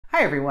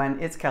Hi everyone,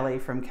 it's Kelly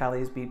from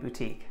Kellie's Bead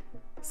Boutique.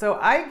 So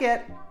I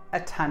get a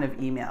ton of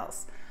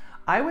emails.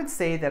 I would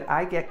say that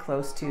I get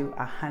close to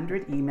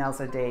 100 emails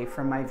a day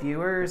from my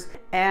viewers,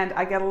 and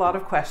I get a lot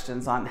of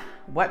questions on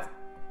what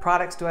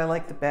products do I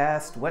like the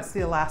best, what's the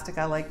elastic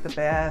I like the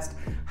best,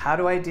 how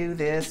do I do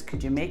this,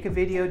 could you make a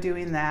video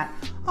doing that,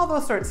 all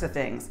those sorts of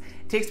things.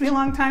 It takes me a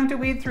long time to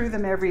weed through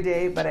them every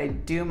day, but I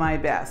do my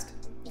best.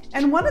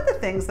 And one of the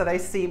things that I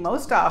see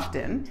most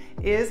often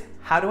is,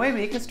 how do I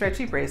make a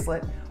stretchy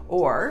bracelet,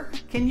 or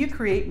can you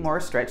create more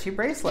stretchy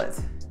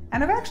bracelets?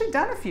 And I've actually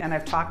done a few, and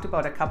I've talked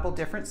about a couple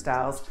different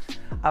styles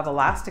of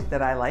elastic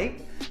that I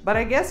like, but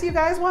I guess you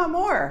guys want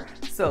more.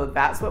 So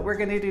that's what we're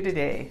gonna do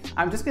today.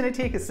 I'm just gonna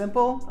take a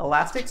simple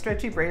elastic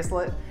stretchy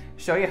bracelet,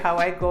 show you how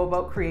I go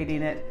about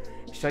creating it,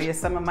 show you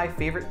some of my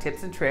favorite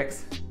tips and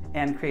tricks,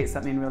 and create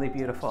something really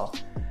beautiful.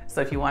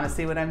 So if you wanna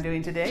see what I'm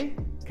doing today,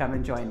 come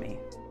and join me.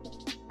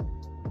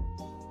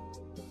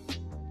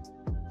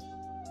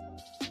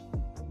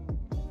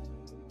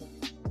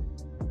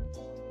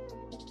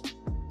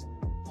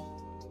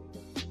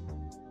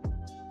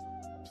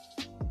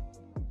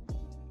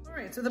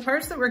 So the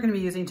parts that we're going to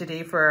be using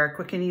today for our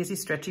quick and easy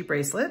stretchy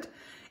bracelet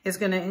is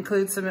going to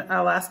include some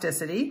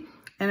elasticity,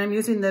 and I'm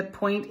using the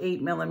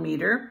 0.8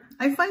 millimeter.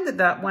 I find that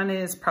that one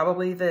is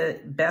probably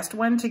the best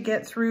one to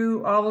get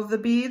through all of the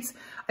beads.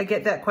 I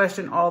get that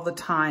question all the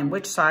time.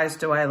 Which size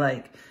do I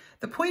like?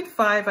 The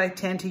 0.5 I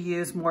tend to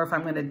use more if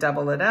I'm going to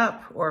double it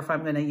up, or if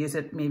I'm going to use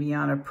it maybe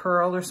on a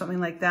pearl or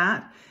something like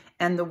that.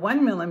 And the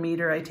 1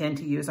 millimeter I tend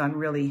to use on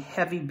really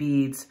heavy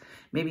beads,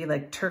 maybe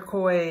like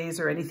turquoise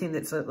or anything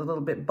that's a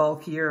little bit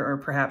bulkier or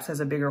perhaps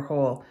has a bigger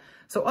hole.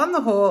 So on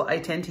the whole, I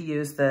tend to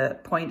use the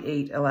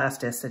 0.8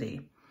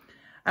 elasticity.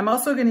 I'm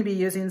also going to be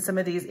using some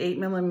of these 8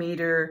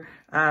 millimeter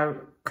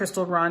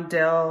crystal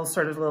rondelle,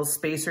 sort of little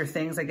spacer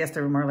things. I guess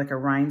they're more like a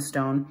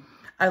rhinestone.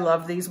 I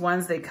love these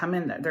ones. They come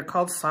in, they're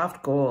called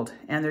soft gold,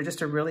 and they're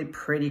just a really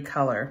pretty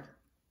color.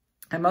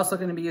 I'm also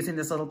going to be using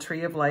this little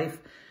tree of life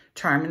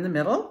charm in the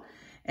middle.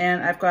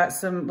 And I've got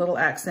some little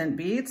accent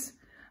beads.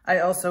 I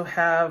also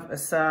have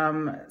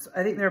some,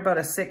 I think they're about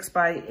a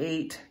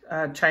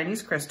 6x8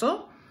 Chinese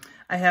crystal.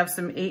 I have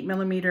some 8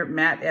 millimeter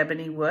matte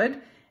ebony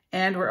wood,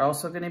 and we're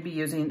also going to be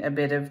using a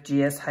bit of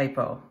GS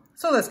Hypo.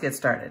 So let's get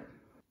started.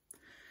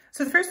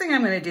 So the first thing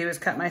I'm going to do is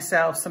cut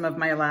myself some of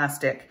my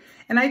elastic.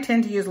 And I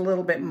tend to use a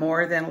little bit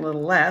more than a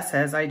little less,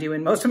 as I do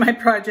in most of my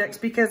projects,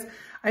 because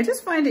I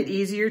just find it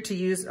easier to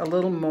use a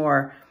little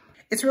more.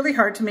 It's really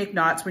hard to make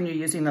knots when you're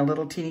using a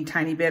little teeny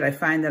tiny bit. I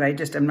find that I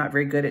just am not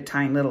very good at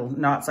tying little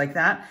knots like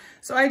that.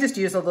 So I just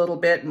use a little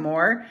bit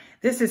more.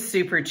 This is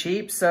super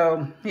cheap,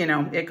 so, you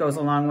know, it goes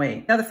a long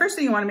way. Now, the first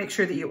thing you want to make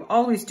sure that you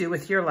always do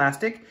with your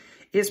elastic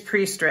is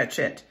pre-stretch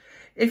it.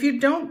 If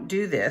you don't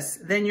do this,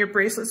 then your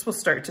bracelets will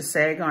start to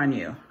sag on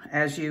you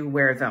as you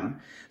wear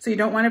them. So you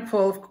don't want to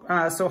pull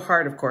so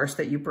hard, of course,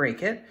 that you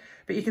break it.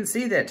 But you can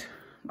see that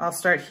I'll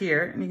start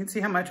here, and you can see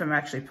how much I'm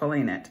actually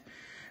pulling it.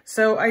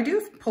 So I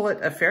do pull it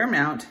a fair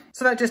amount,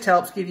 so that just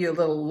helps give you a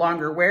little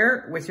longer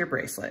wear with your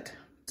bracelet.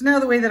 So now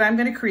the way that I'm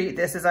going to create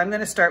this is I'm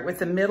going to start with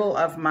the middle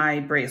of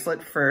my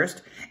bracelet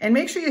first, and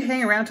make sure you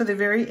hang around to the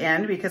very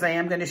end, because I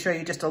am going to show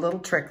you just a little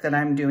trick that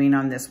I'm doing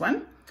on this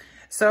one.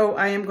 So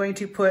I am going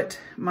to put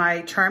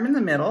my charm in the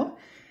middle.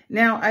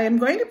 Now I am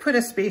going to put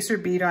a spacer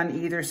bead on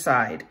either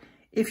side.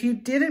 If you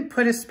didn't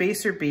put a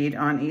spacer bead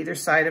on either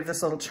side of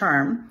this little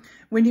charm,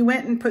 when you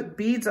went and put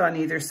beads on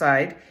either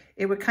side,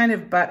 it would kind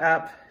of butt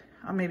up.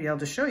 Maybe I'll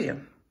just show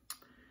you.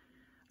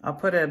 I'll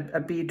put a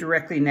bead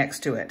directly next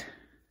to it.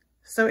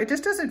 So it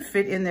just doesn't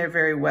fit in there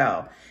very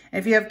well. And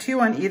if you have two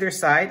on either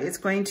side, it's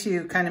going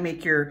to kind of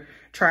make your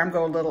charm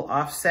go a little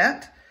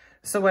offset.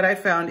 So what I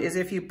found is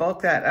if you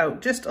bulk that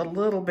out just a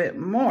little bit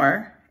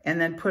more and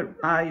then put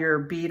your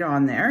bead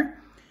on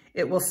there,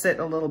 it will sit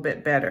a little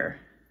bit better.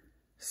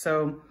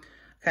 So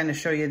kind of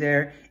show you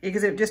there. It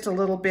gives it just a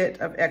little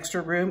bit of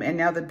extra room, and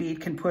now the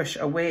bead can push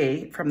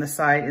away from the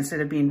side instead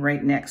of being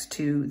right next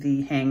to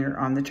the hanger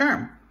on the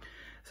charm.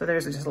 So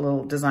there's just a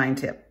little design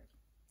tip.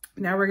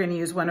 Now we're going to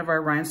use one of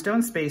our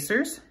rhinestone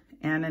spacers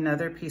and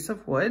another piece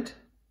of wood.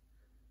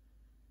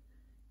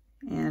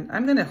 And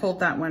I'm going to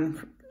hold that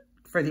one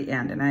for the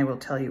end, and I will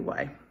tell you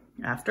why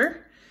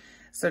after.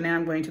 So now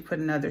I'm going to put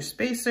another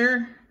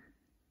spacer,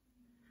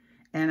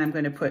 and I'm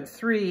going to put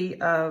 3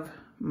 of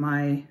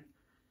my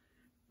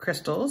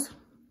crystals.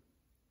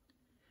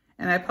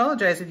 And I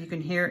apologize if you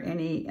can hear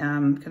any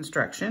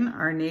construction.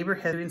 Our neighbor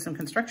has been doing some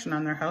construction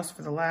on their house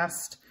for the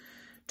last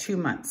 2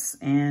 months,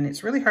 and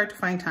it's really hard to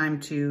find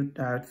time to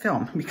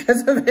film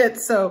because of it.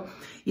 So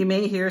you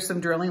may hear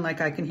some drilling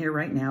like I can hear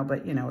right now,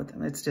 but you know,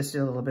 it's just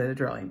a little bit of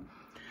drilling.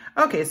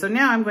 Okay, so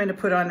now I'm going to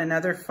put on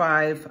another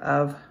 5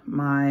 of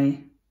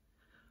my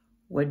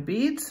wood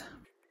beads.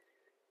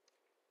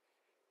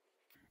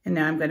 And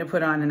now I'm going to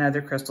put on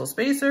another crystal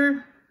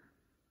spacer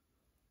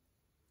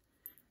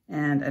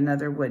and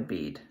another wood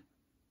bead.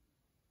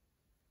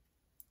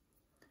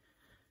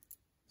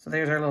 So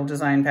there's our little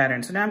design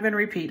pattern. So now I'm going to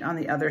repeat on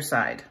the other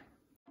side.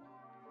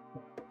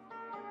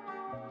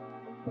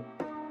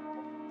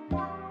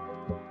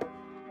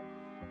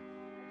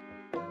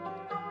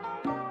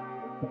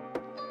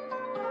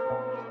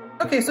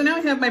 Okay, so now I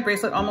have my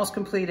bracelet almost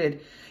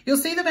completed. You'll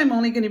see that I'm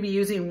only going to be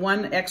using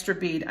one extra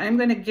bead. I'm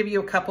going to give you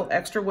a couple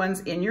extra ones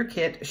in your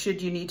kit should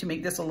you need to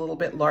make this a little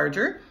bit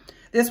larger.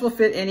 This will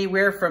fit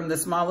anywhere from the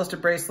smallest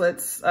of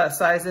bracelets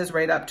sizes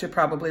right up to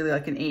probably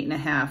like an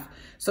 8.5.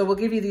 So we'll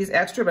give you these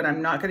extra, but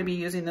I'm not going to be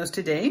using those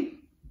today.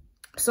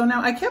 So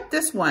now I kept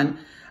this one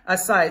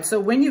aside. So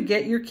when you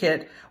get your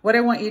kit, what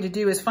I want you to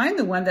do is find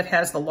the one that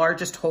has the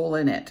largest hole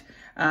in it.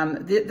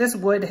 This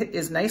wood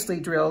is nicely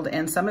drilled,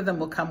 and some of them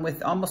will come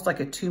with almost like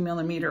a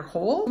 2mm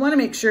hole. You want to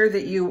make sure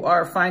that you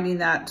are finding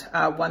that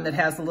one that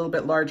has a little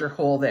bit larger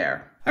hole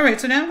there. All right,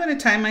 so now I'm going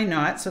to tie my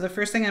knot. So the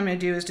first thing I'm going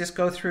to do is just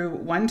go through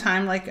one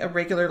time like a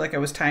regular, like I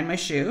was tying my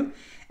shoe,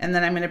 and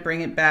then I'm going to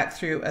bring it back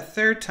through a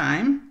third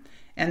time.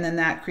 And then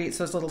that creates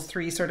those little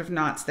 3 sort of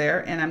knots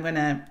there, and I'm going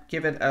to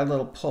give it a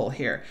little pull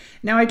here.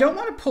 Now I don't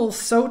want to pull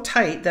so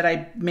tight that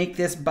I make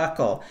this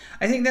buckle.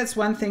 I think that's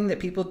one thing that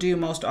people do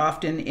most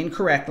often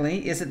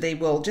incorrectly, is that they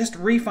will just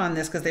reef on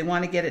this because they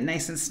want to get it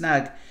nice and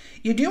snug.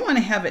 You do want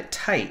to have it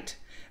tight,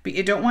 but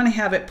you don't want to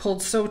have it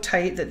pulled so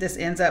tight that this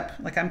ends up,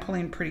 like I'm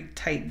pulling pretty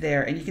tight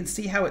there, and you can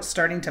see how it's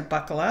starting to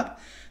buckle up.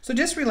 So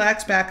just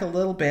relax back a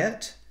little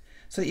bit,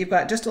 so that you've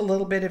got just a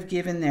little bit of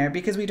give in there,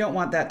 because we don't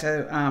want that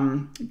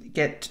to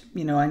get,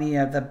 you know, any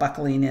of the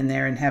buckling in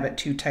there and have it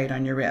too tight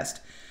on your wrist.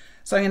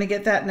 So I'm going to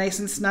get that nice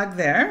and snug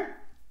there.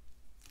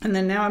 And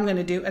then now I'm going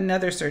to do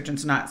another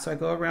surgeon's knot. So I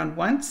go around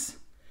once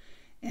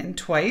and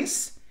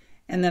twice,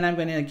 and then I'm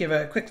going to give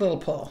a quick little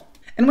pull.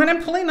 And when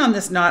I'm pulling on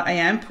this knot, I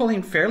am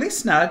pulling fairly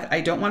snug. I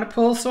don't want to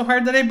pull so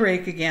hard that I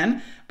break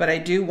again, but I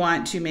do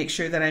want to make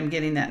sure that I'm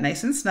getting that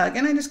nice and snug,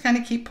 and I just kind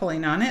of keep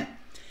pulling on it.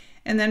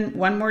 And then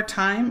one more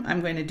time,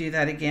 I'm going to do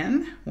that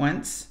again,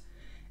 once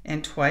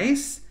and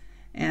twice,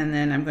 and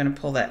then I'm going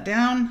to pull that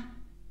down,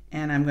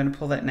 and I'm going to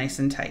pull that nice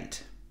and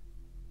tight.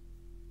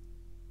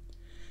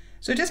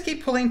 So just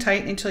keep pulling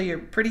tight until you're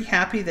pretty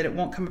happy that it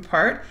won't come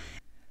apart.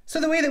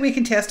 So the way that we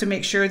can test to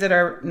make sure that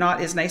our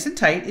knot is nice and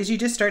tight is you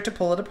just start to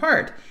pull it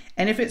apart.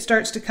 And if it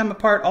starts to come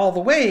apart all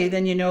the way,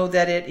 then you know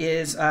that it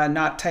is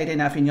not tight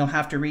enough and you'll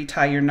have to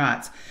retie your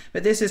knots.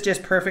 But this is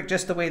just perfect,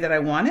 just the way that I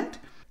want it.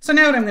 So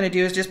now what I'm going to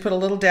do is just put a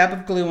little dab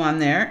of glue on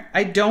there.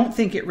 I don't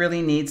think it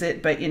really needs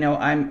it, but you know,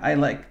 I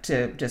like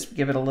to just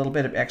give it a little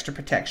bit of extra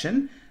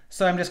protection.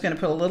 So I'm just going to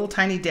put a little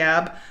tiny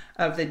dab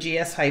of the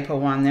GS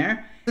Hypo on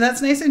there. So that's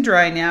nice and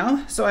dry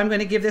now. So I'm going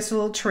to give this a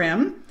little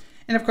trim.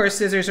 And of course,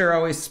 scissors are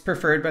always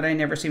preferred, but I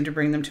never seem to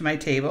bring them to my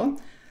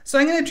table. So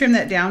I'm going to trim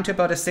that down to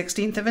about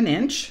 1/16 of an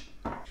inch.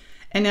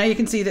 And now you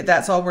can see that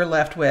that's all we're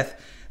left with.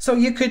 So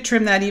you could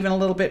trim that even a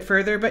little bit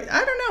further, but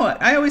I don't know.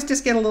 I always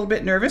just get a little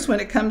bit nervous when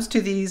it comes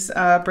to these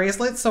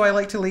bracelets, so I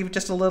like to leave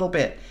just a little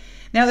bit.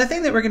 Now the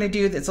thing that we're going to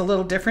do that's a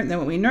little different than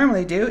what we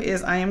normally do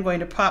is I am going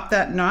to pop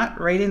that knot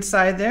right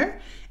inside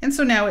there, and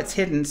so now it's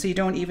hidden, so you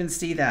don't even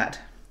see that.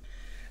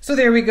 So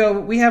there we go.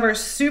 We have our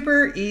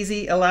super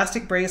easy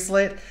elastic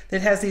bracelet that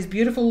has these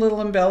beautiful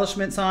little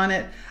embellishments on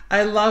it.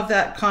 I love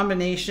that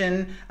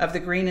combination of the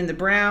green and the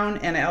brown,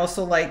 and I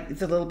also like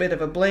the little bit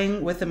of a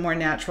bling with the more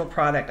natural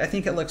product. I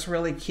think it looks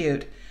really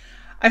cute.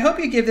 I hope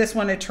you give this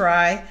one a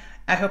try.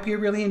 I hope you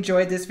really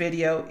enjoyed this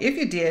video. If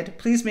you did,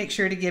 please make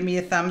sure to give me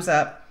a thumbs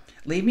up.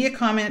 Leave me a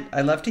comment.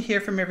 I love to hear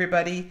from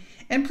everybody.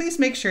 And please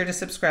make sure to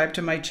subscribe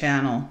to my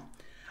channel.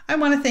 I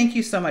want to thank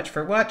you so much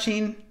for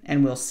watching,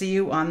 and we'll see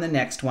you on the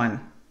next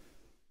one.